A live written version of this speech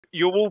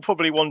you're all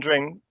probably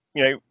wondering,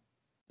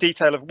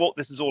 detail of what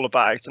this is all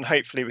about, and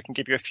hopefully we can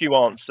give you a few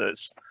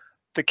answers.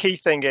 The key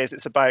thing is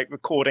it's about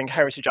recording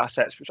heritage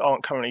assets which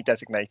aren't currently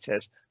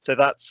designated. So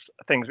that's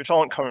things which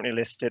aren't currently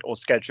listed or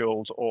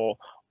scheduled or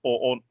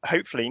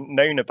hopefully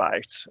known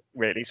about,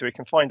 really, so we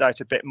can find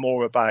out a bit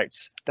more about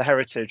the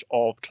heritage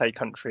of Clay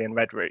Country and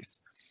Redruth.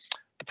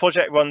 The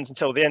project runs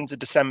until the end of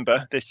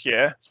December this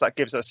year, so that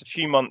gives us a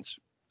few months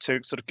to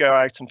sort of go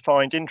out and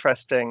find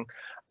interesting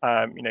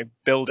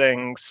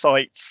buildings,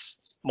 sites,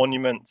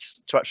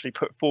 monuments to actually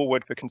put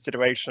forward for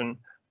consideration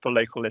for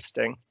local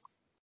listing.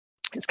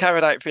 It's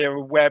carried out via a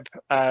web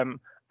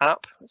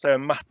app, so a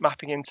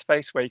mapping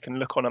interface where you can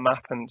look on a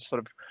map and sort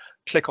of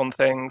click on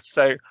things.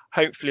 So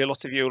hopefully a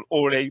lot of you will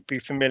already be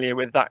familiar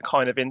with that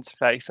kind of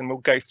interface, and we'll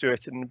go through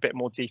it in a bit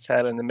more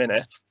detail in a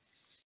minute.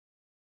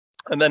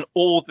 And then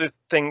all the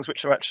things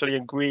which are actually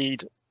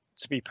agreed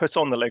to be put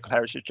on the local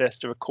heritage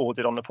list are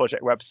recorded on the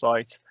project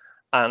website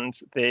and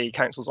the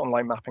council's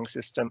online mapping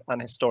system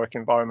and historic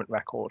environment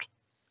record.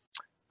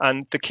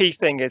 And the key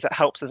thing is it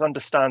helps us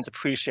understand,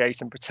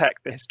 appreciate and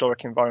protect the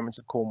historic environment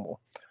of Cornwall.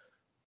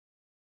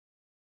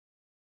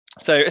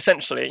 So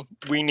essentially,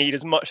 we need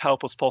as much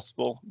help as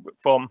possible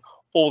from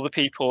all the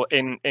people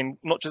in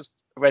not just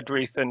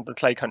Redruth and the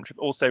Clay Country,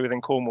 but also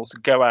within Cornwall, to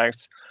go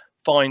out,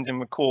 find and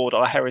record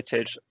our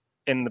heritage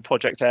in the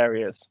project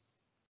areas.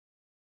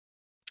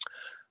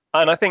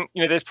 And I think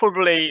there's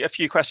probably a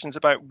few questions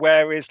about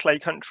where is Clay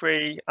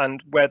Country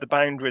and where the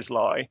boundaries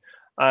lie.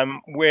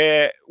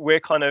 We're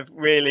kind of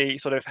really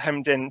sort of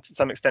hemmed in to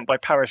some extent by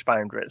parish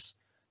boundaries.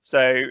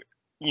 So,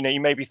 you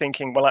may be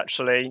thinking, well,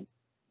 actually,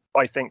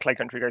 I think Clay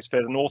Country goes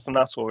further north than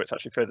that, or it's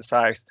actually further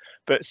south.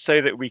 But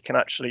so that we can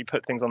actually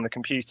put things on the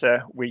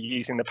computer, we're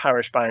using the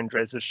parish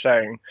boundaries as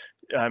shown,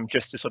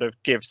 just to sort of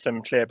give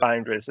some clear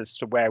boundaries as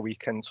to where we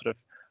can sort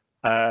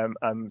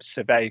of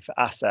survey for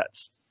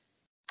assets.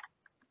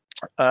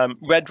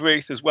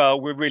 Redruth as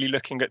well, we're really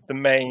looking at the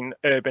main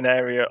urban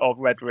area of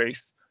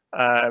Redruth.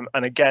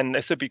 And again,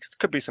 there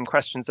could be some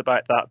questions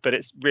about that, but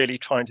it's really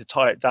trying to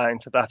tie it down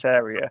to that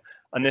area.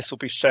 And this will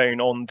be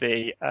shown on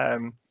the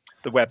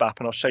web app,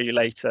 and I'll show you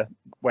later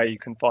where you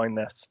can find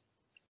this.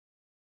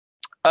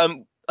 I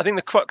think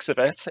the crux of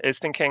it is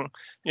thinking,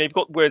 you've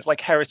got words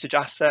like heritage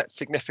asset,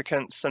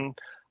 significance, and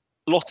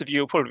a lot of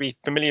you will probably be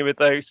familiar with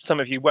those, some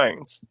of you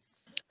won't.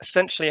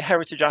 Essentially, a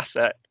heritage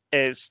asset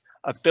is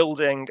a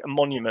building, a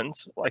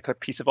monument, like a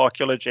piece of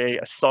archaeology,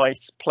 a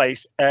site,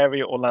 place,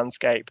 area or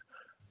landscape,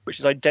 which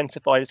is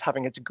identified as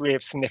having a degree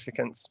of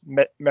significance,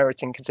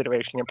 meriting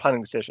consideration in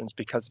planning decisions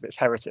because of its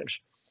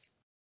heritage.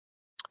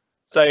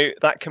 So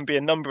that can be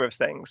a number of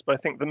things, but I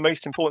think the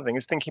most important thing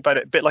is thinking about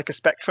it a bit like a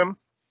spectrum.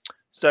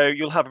 So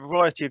you'll have a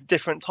variety of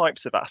different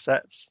types of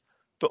assets,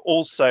 but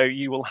also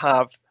you will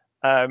have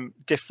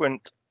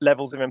different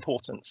levels of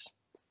importance.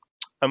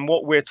 And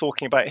what we're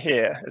talking about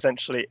here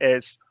essentially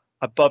is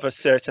above a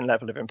certain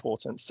level of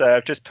importance. So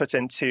I've just put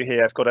in two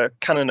here. I've got a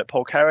cannon at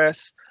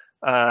Polcaris,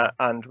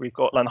 and we've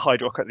got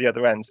Lanhydrock at the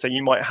other end. So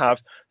you might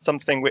have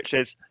something which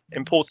is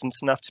important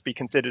enough to be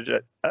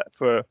considered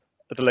for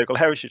the local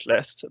heritage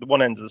list at the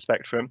one end of the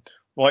spectrum,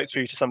 right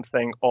through to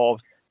something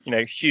of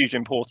huge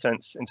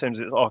importance in terms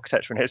of its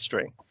architecture and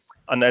history.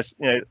 And there's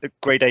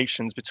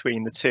gradations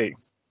between the two.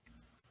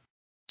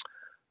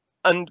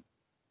 And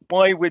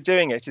why we're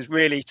doing it is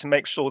really to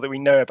make sure that we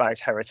know about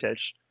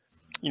heritage.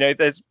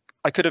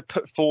 I could have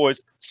put forward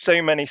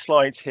so many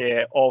slides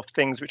here of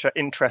things which are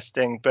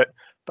interesting, but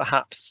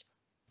perhaps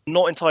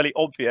not entirely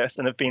obvious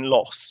and have been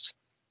lost.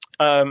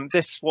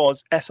 This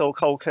was Ethel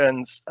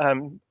Culken's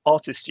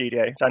artist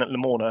studio down at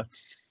Lamorna,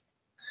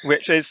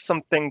 which is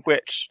something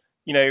which,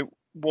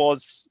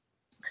 was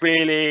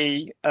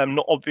really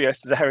not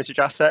obvious as a heritage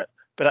asset,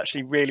 but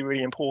actually really,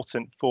 really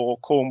important for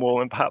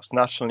Cornwall and perhaps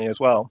nationally as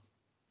well.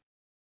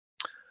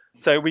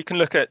 So we can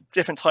look at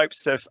different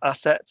types of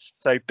assets.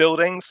 So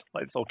buildings,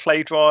 like this old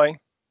clay dry,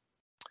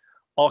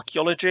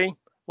 archaeology,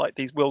 like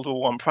these World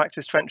War I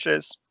practice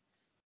trenches,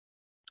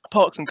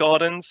 parks and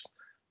gardens.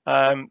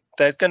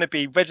 There's going to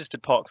be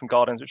registered parks and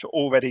gardens which are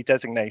already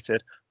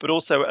designated, but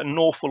also an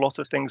awful lot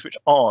of things which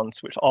aren't,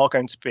 which are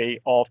going to be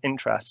of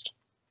interest.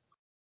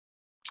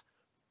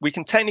 We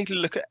can technically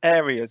look at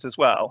areas as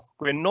well.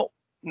 We're not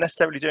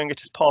necessarily doing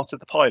it as part of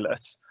the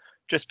pilot,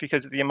 just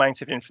because of the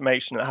amount of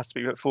information that has to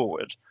be put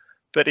forward.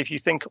 But if you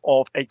think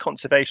of a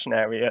conservation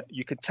area,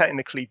 you could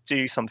technically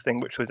do something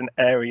which was an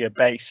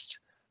area-based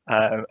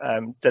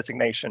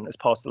designation as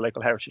part of the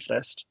local heritage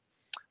list.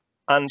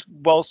 And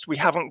whilst we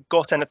haven't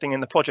got anything in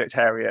the project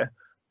area,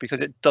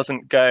 because it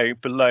doesn't go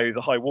below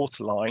the high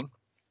water line,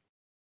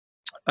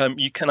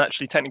 you can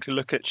actually technically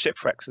look at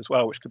shipwrecks as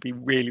well, which could be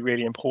really,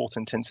 really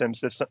important in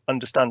terms of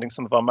understanding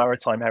some of our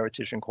maritime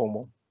heritage in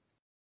Cornwall.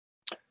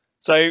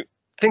 So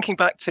thinking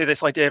back to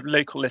this idea of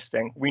local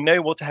listing, we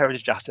know what a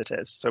heritage asset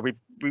is. So we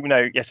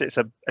know, yes, it's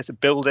a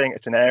building,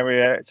 it's an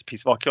area, it's a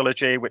piece of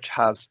archaeology which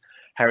has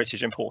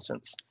heritage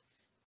importance.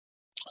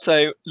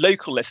 So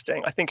local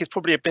listing, I think, is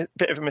probably a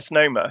bit of a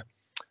misnomer.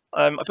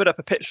 I put up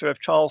a picture of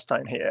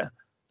Charlestown here,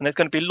 and there's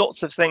going to be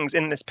lots of things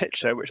in this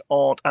picture which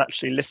aren't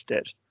actually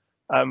listed.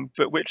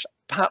 but which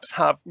perhaps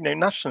have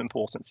national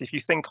importance. If you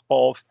think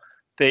of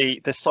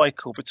the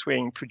cycle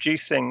between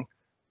producing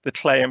the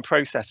clay and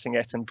processing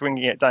it and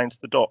bringing it down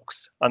to the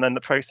docks, and then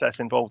the process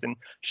involved in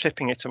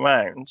shipping it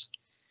around,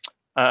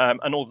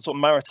 and all the sort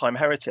of maritime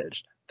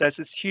heritage, there's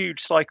this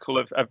huge cycle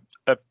of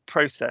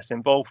process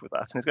involved with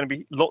that, and there's going to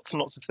be lots and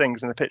lots of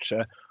things in the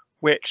picture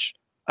which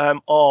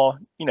are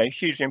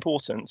hugely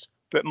important,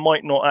 but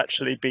might not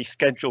actually be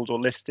scheduled or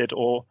listed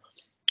or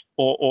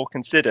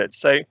considered.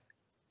 So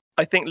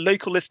I think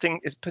local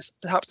listing is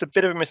perhaps a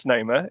bit of a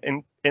misnomer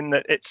in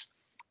that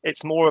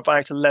it's more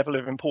about a level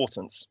of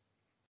importance.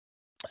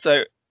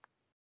 So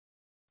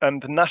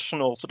the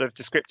national sort of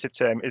descriptive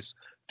term is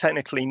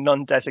technically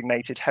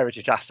non-designated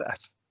heritage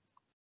asset.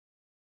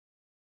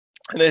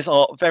 And there's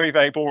our very,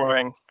 very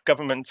boring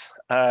government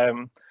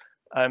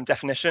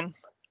definition,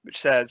 which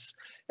says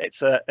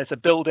it's a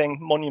building,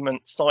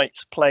 monument, site,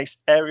 place,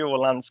 area or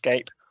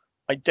landscape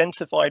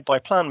identified by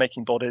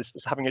plan-making bodies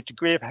as having a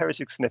degree of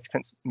heritage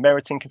significance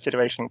meriting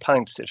consideration in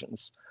planning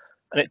decisions.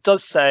 And it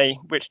does say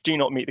which do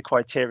not meet the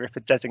criteria for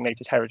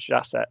designated heritage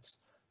assets.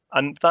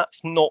 And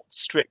that's not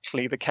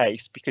strictly the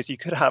case, because you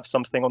could have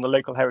something on the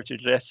local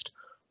heritage list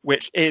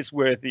which is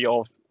worthy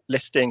of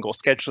listing or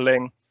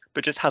scheduling,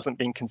 but just hasn't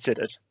been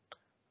considered.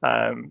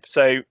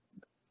 So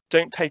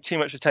don't pay too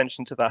much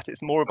attention to that.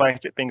 It's more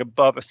about it being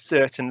above a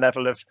certain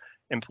level of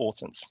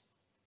importance.